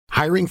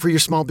Hiring for your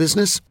small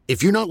business?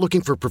 If you're not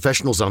looking for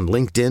professionals on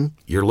LinkedIn,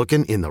 you're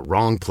looking in the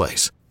wrong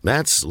place.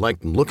 That's like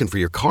looking for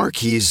your car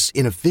keys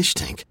in a fish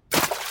tank.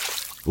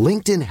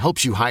 LinkedIn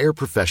helps you hire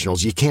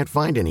professionals you can't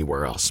find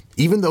anywhere else,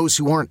 even those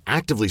who aren't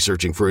actively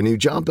searching for a new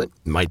job but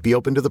might be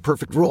open to the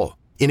perfect role.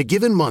 In a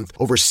given month,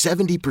 over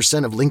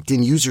 70% of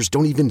LinkedIn users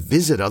don't even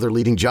visit other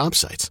leading job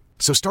sites.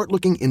 So start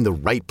looking in the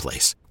right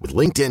place. With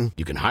LinkedIn,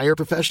 you can hire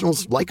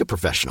professionals like a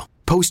professional.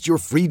 Post your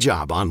free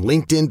job on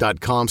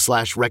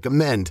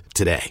linkedin.com/recommend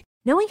today.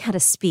 Knowing how to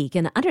speak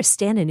and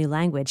understand a new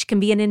language can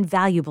be an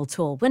invaluable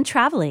tool when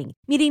traveling,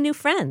 meeting new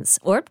friends,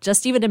 or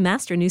just even to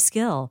master a new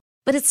skill.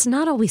 But it's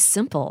not always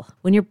simple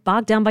when you're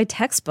bogged down by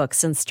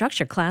textbooks and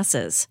structured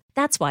classes.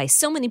 That's why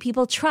so many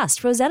people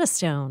trust Rosetta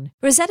Stone.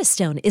 Rosetta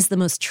Stone is the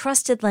most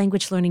trusted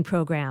language learning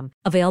program,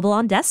 available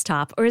on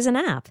desktop or as an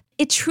app.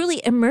 It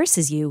truly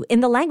immerses you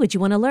in the language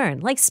you want to learn,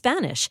 like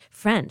Spanish,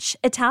 French,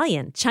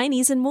 Italian,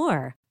 Chinese, and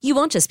more. You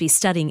won't just be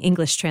studying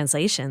English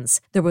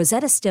translations. The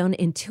Rosetta Stone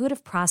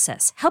intuitive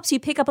process helps you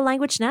pick up a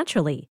language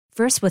naturally,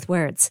 first with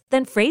words,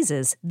 then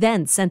phrases,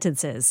 then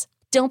sentences.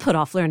 Don't put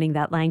off learning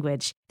that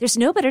language. There's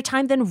no better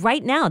time than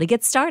right now to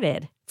get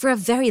started. For a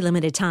very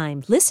limited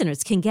time,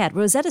 listeners can get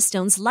Rosetta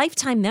Stone's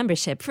lifetime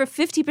membership for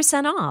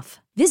 50% off.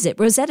 Visit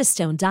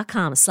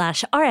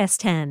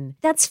rosettastone.com/rs10.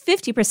 That's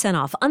 50%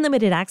 off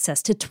unlimited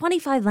access to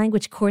 25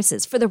 language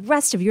courses for the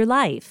rest of your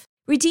life.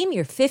 Redeem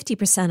your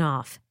 50%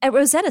 off at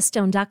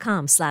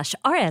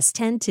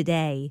rosettastone.com/rs10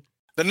 today.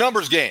 The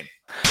numbers game.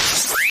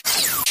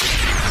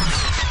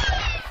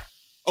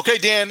 Okay,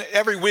 Dan,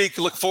 every week,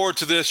 look forward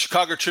to this.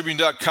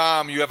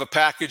 ChicagoTribune.com. You have a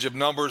package of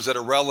numbers that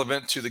are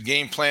relevant to the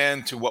game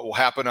plan, to what will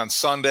happen on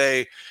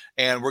Sunday.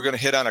 And we're going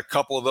to hit on a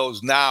couple of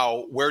those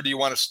now. Where do you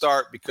want to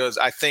start? Because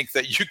I think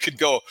that you could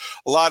go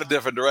a lot of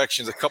different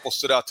directions. A couple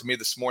stood out to me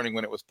this morning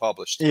when it was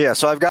published. Yeah,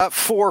 so I've got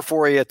 4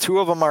 for you. 2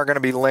 of them are going to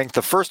be linked.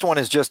 The first one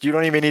is just, you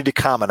don't even need to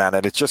comment on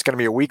it. It's just going to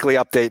be a weekly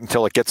update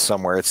until it gets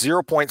somewhere. It's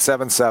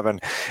 0.77,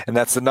 and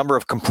that's the number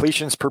of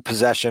completions per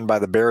possession by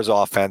the Bears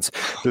offense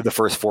through the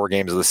first 4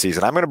 games of the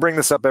season. I'm going to bring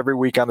this up every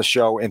week on the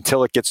show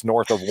until it gets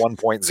north of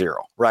 1.0,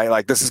 right?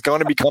 Like, this is going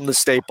to become the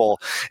staple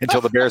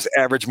until the Bears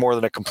average more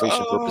than a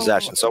completion per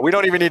possession. So we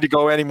don't even need to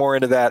go any more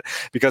into that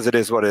because it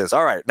is what it is.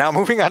 All right, now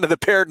moving on to the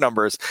paired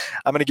numbers,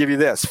 I'm going to give you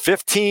this: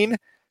 15,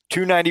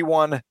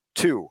 291,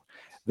 2.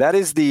 That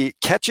is the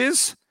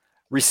catches,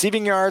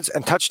 receiving yards,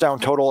 and touchdown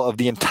total of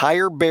the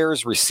entire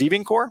Bears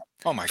receiving core.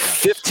 Oh my God.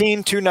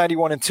 15,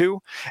 291, and 2.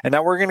 And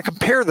now we're going to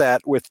compare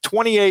that with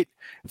 28,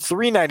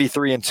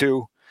 393, and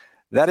 2.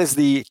 That is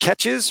the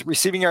catches,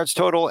 receiving yards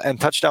total,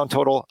 and touchdown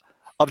total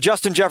of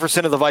Justin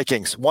Jefferson of the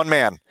Vikings, one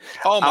man.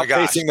 Oh my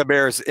gosh. Outpacing the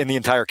Bears in the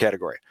entire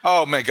category.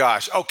 Oh my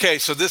gosh. Okay,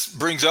 so this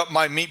brings up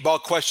my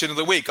meatball question of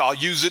the week. I'll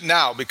use it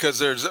now because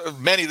there's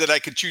many that I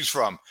could choose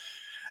from.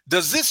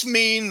 Does this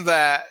mean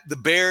that the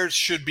Bears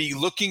should be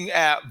looking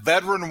at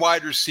veteran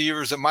wide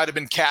receivers that might have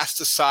been cast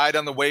aside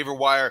on the waiver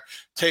wire?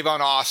 Tavon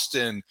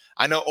Austin.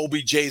 I know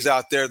OBJ's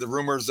out there. The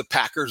rumors, the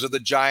Packers or the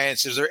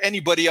Giants. Is there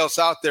anybody else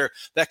out there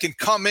that can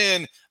come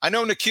in? I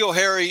know N'Keal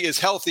Harry is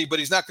healthy, but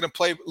he's not going to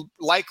play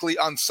likely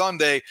on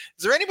Sunday.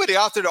 Is there anybody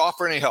out there to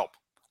offer any help?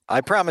 I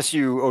promise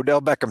you,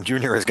 Odell Beckham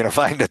Jr. is going to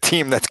find a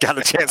team that's got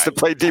a chance to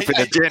play deep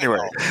into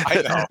January.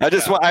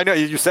 I know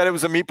you said it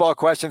was a meatball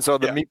question, so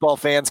the meatball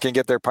fans can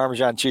get their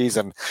Parmesan cheese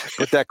and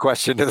put that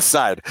question to the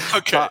side.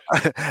 Okay.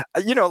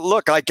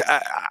 Look, like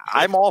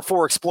I'm all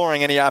for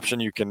exploring any option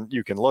you can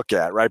look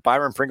at, right?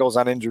 Byron Pringle's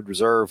on injured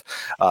reserve.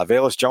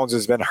 Velus Jones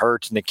has been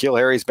hurt. N'Keal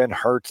Harry's been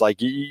hurt.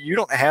 Like you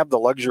don't have the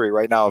luxury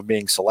right now of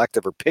being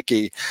selective or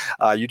picky.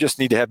 You just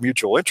need to have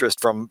mutual interest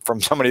from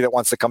somebody that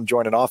wants to come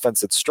join an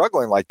offense that's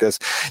struggling like this.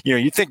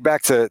 You think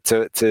back to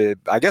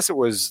I guess it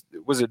was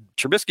it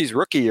Trubisky's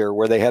rookie year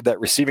where they had that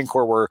receiving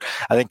core where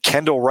I think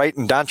Kendall Wright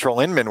and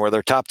Dontrell Inman were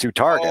their top 2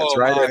 targets,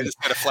 right? I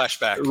just got a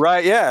flashback.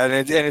 Right, yeah,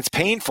 and it's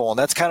painful, and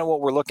that's kind of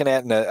what we're looking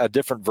at in a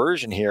different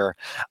version here.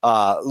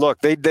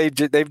 Look,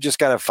 they've just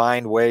got to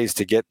find ways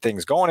to get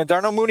things going. And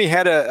Darnell Mooney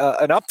had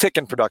an uptick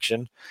in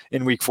production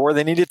in week 4.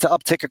 They needed to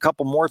uptick a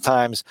couple more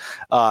times,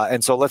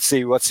 and so let's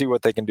see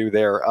what they can do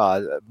there.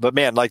 But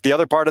man, like the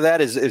other part of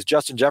that is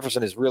Justin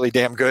Jefferson is really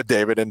damn good,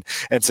 David, and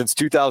since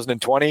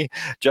 2020,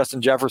 Justin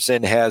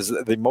Jefferson has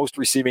the most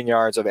receiving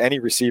yards of any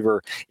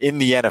receiver in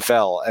the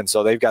NFL. And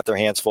so they've got their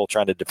hands full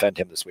trying to defend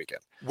him this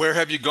weekend. Where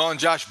have you gone,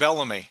 Josh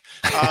Bellamy?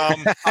 All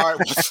right,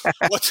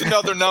 what's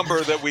another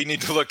number that we need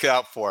to look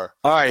out for?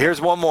 All right,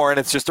 here's one more, and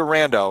it's just a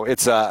rando.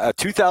 It's a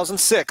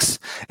 2006,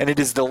 and it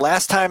is the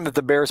last time that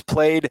the Bears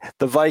played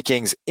the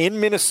Vikings in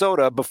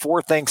Minnesota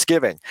before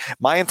Thanksgiving.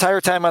 My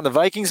entire time on the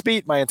Vikings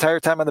beat, my entire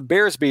time on the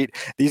Bears beat,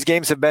 these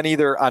games have been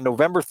either on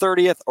November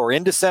 30th or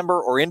in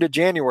December or into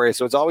January.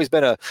 So it's always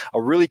been a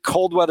really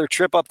cold weather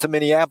trip up to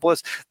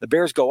Minneapolis. The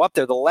Bears go up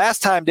there. The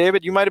last time,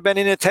 David, you might have been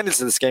in attendance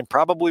to this game,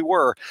 probably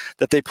were,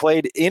 that they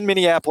played in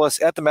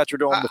Minneapolis at the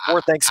Metrodome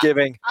before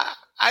Thanksgiving.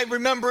 I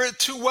remember it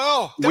too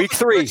well. Week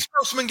 3. Rex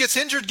Grossman gets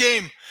injured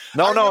game.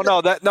 No,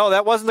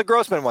 that wasn't the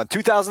Grossman one.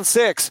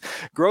 2006,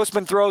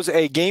 Grossman throws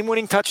a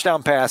game-winning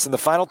touchdown pass in the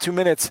final 2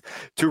 minutes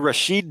to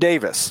Rashid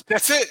Davis.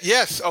 That's it.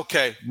 Yes.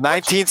 Okay.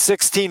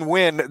 1916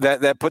 win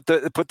that put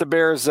the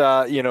Bears.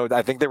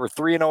 I think they were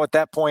 3-0 at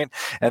that point,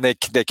 and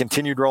they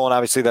continued rolling.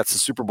 Obviously, that's the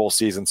Super Bowl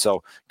season,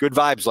 so good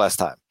vibes last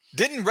time.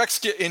 Didn't Rex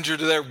get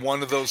injured there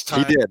one of those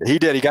times? He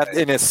did. He got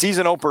in a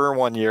season opener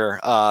one year.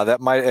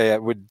 That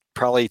would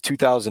probably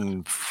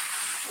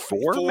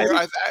 2004.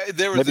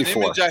 There was an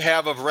image I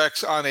have of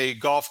Rex on a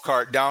golf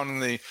cart down in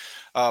the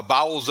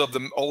bowels of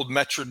the old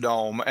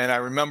Metrodome, and I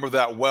remember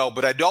that well.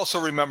 But I also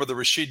remember the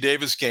Rashid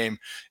Davis game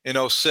in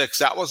 2006.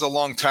 That was a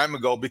long time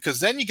ago, because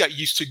then you got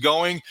used to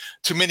going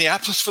to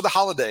Minneapolis for the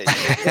holidays.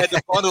 You had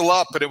to bundle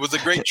up, and it was a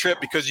great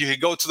trip because you could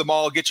go to the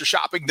mall, get your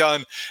shopping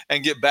done,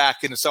 and get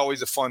back, and it's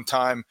always a fun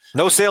time.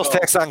 No sales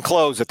tax on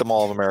clothes at the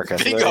Mall of America.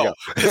 Bingo.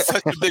 It's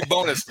such a big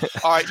bonus.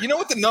 All right, you know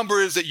what the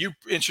number is that you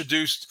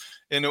introduced?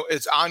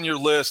 It's on your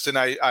list, and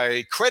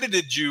I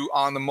credited you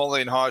on the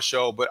Mully and Haw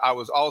show, but I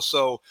was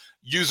also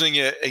using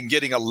it and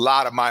getting a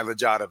lot of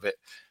mileage out of it.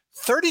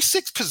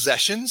 36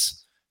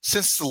 possessions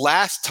since the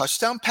last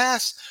touchdown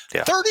pass.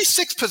 Yeah.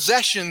 36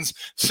 possessions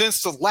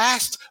since the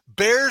last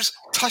Bears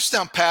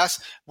touchdown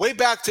pass, way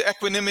back to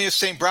Equanimous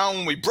St. Brown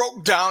when we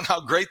broke down how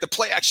great the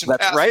play action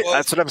pass right. was.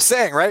 That's what I'm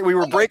saying, right? We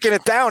were breaking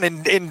it down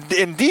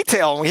in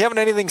detail, and we haven't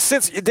anything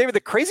since. David, the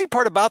crazy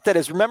part about that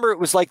is, remember, it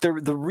was like the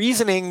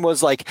reasoning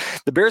was like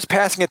the Bears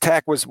passing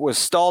attack was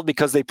stalled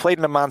because they played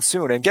in a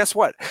monsoon. And guess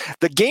what?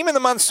 The game in the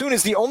monsoon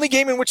is the only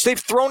game in which they've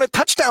thrown a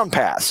touchdown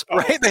pass,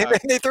 right?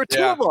 They threw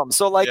 2 of them.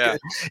 So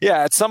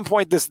at some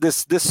point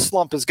this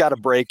slump has got to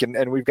break,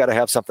 and we've got to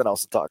have something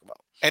else to talk about.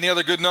 Any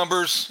other good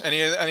numbers?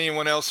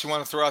 Anyone else you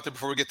want to throw out there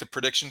before we get to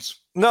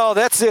predictions? No,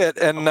 that's it.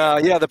 And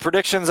the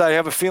predictions, I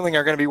have a feeling,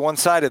 are going to be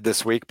one-sided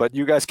this week. But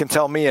you guys can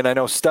tell me, and I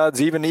know Studs,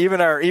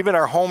 even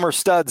our Homer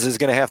Studs, is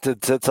going to have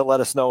to let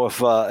us know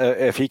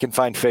if he can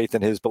find faith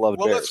in his beloved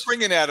Bears. Well, let's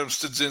bring in Adam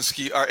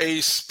Studzinski, our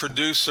ace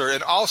producer,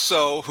 and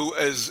also who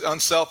is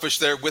unselfish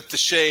there with the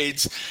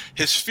shades.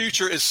 His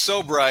future is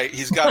so bright;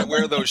 he's got to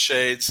wear those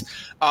shades.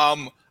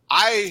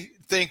 I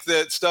think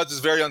that Studs is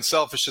very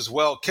unselfish as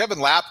well. Kevin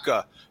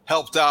Lapka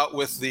helped out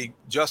with the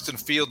Justin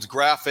Fields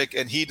graphic,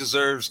 and he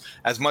deserves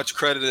as much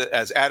credit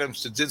as Adam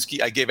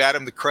Studzinski. I gave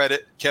Adam the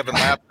credit. Kevin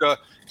Lapka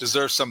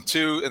deserves some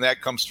too, and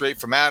that comes straight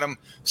from Adam.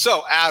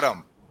 So,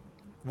 Adam,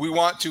 we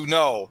want to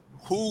know,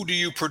 who do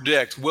you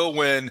predict will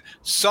win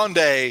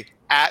Sunday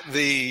at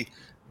the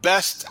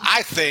best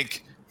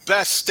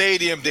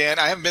stadium, Dan?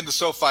 I haven't been to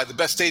SoFi, the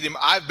best stadium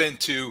I've been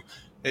to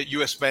at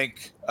US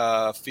Bank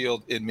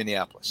Field in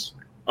Minneapolis.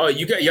 Oh,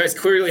 you guys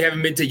clearly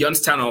haven't been to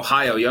Youngstown,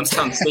 Ohio.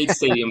 Youngstown State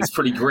Stadium is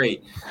pretty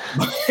great.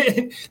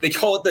 They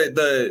call it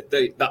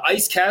the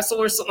Ice Castle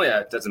or something.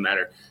 Yeah, it doesn't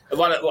matter.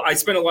 I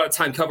spent a lot of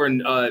time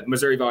covering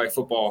Missouri Valley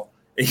football,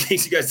 in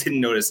case you guys didn't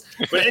notice.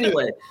 But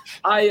anyway,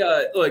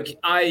 you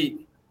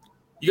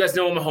guys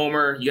know I'm a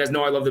homer. You guys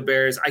know I love the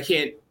Bears. I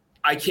can't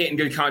in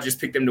good conscience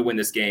pick them to win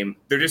this game.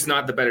 They're just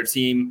not the better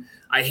team.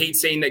 I hate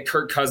saying that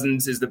Kirk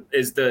Cousins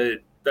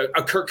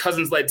a Kirk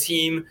Cousins-led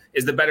team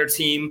is the better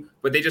team,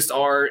 but they just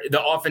are.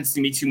 The offense is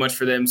going to be too much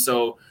for them.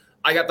 So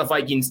I got the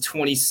Vikings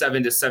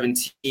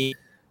 27-17,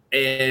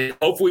 and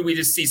hopefully we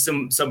just see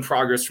some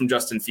progress from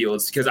Justin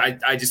Fields, because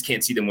I just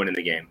can't see them winning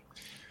the game.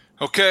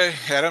 Okay,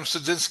 Adam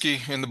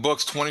Studzinski in the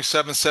books,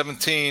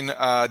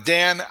 27-17.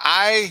 Dan,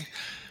 I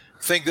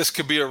think this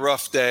could be a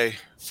rough day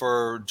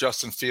for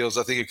Justin Fields.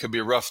 I think it could be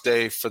a rough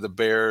day for the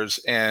Bears.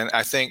 And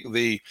I think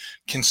the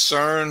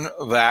concern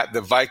that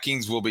the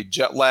Vikings will be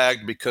jet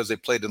lagged because they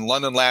played in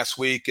London last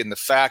week, and the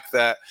fact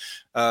that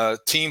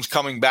teams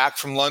coming back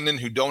from London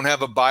who don't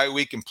have a bye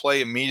week and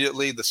play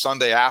immediately the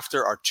Sunday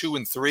after are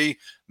 2-3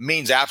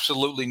 means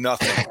absolutely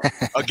nothing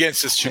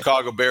against this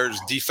Chicago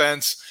Bears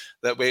defense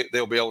that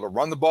they'll be able to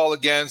run the ball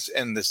against,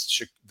 and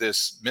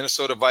this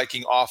Minnesota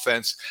Viking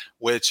offense,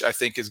 which I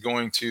think is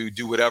going to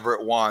do whatever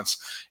it wants.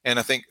 And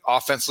I think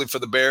offensively for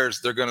the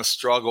Bears, they're going to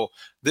struggle.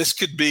 This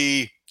could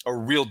be a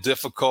real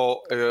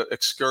difficult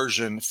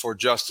excursion for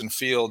Justin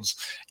Fields.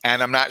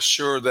 And I'm not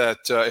sure that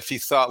if he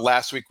thought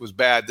last week was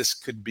bad, this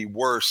could be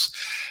worse.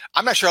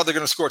 I'm not sure how they're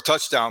going to score a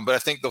touchdown, but I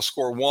think they'll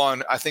score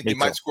one. I think they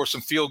might score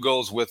some field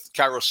goals with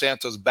Cairo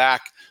Santos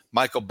back,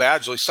 Michael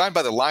Badgley, signed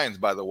by the Lions,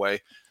 by the way.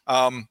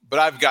 But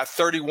I've got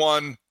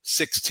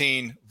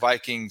 31-16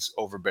 Vikings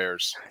over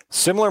Bears.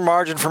 Similar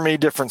margin for me,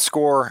 different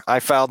score. I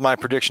filed my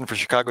prediction for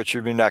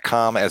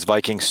ChicagoTribune.com as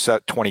Vikings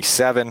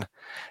 27,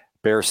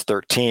 Bears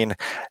 13.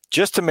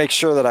 Just to make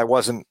sure that I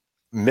wasn't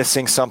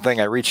missing something,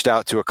 I reached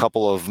out to a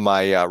couple of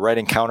my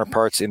writing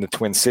counterparts in the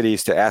Twin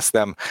Cities to ask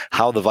them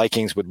how the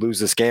Vikings would lose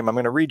this game. I'm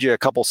going to read you a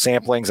couple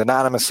samplings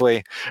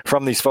anonymously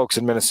from these folks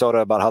in Minnesota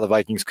about how the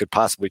Vikings could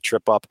possibly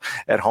trip up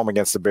at home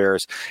against the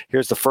Bears.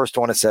 Here's the first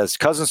one. It says,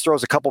 Cousins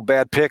throws a couple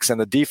bad picks,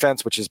 and the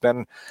defense, which has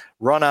been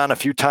run on a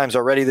few times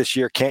already this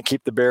year can't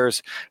keep the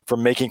Bears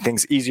from making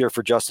things easier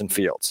for Justin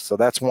Fields. So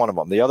that's one of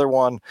them. The other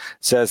one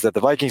says that the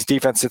Vikings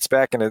defense sits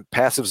back in a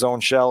passive zone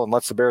shell and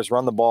lets the Bears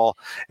run the ball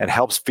and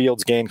helps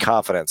Fields gain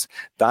confidence.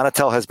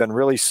 Donatell has been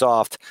really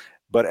soft,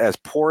 but as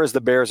poor as the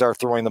Bears are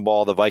throwing the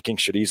ball, the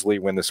Vikings should easily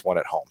win this one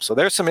at home. So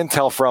there's some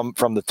intel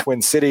from the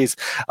Twin Cities.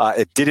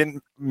 It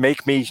didn't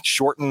make me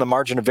shorten the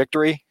margin of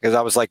victory because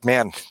I was like,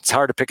 man, it's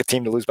hard to pick a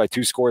team to lose by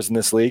 2 scores in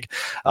this league.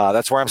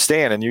 That's where I'm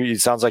staying, and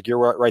it sounds like you're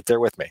right there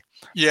with me.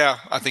 Yeah,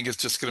 I think it's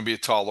just going to be a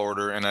tall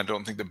order, and I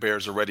don't think the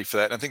Bears are ready for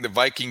that. And I think the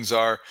Vikings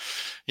are,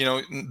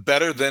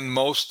 better than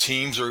most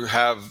teams or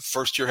have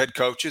first-year head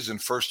coaches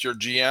and first-year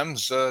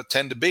GMs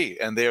tend to be,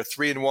 and they are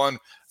 3-1.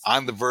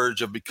 On the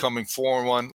verge of becoming 4-1.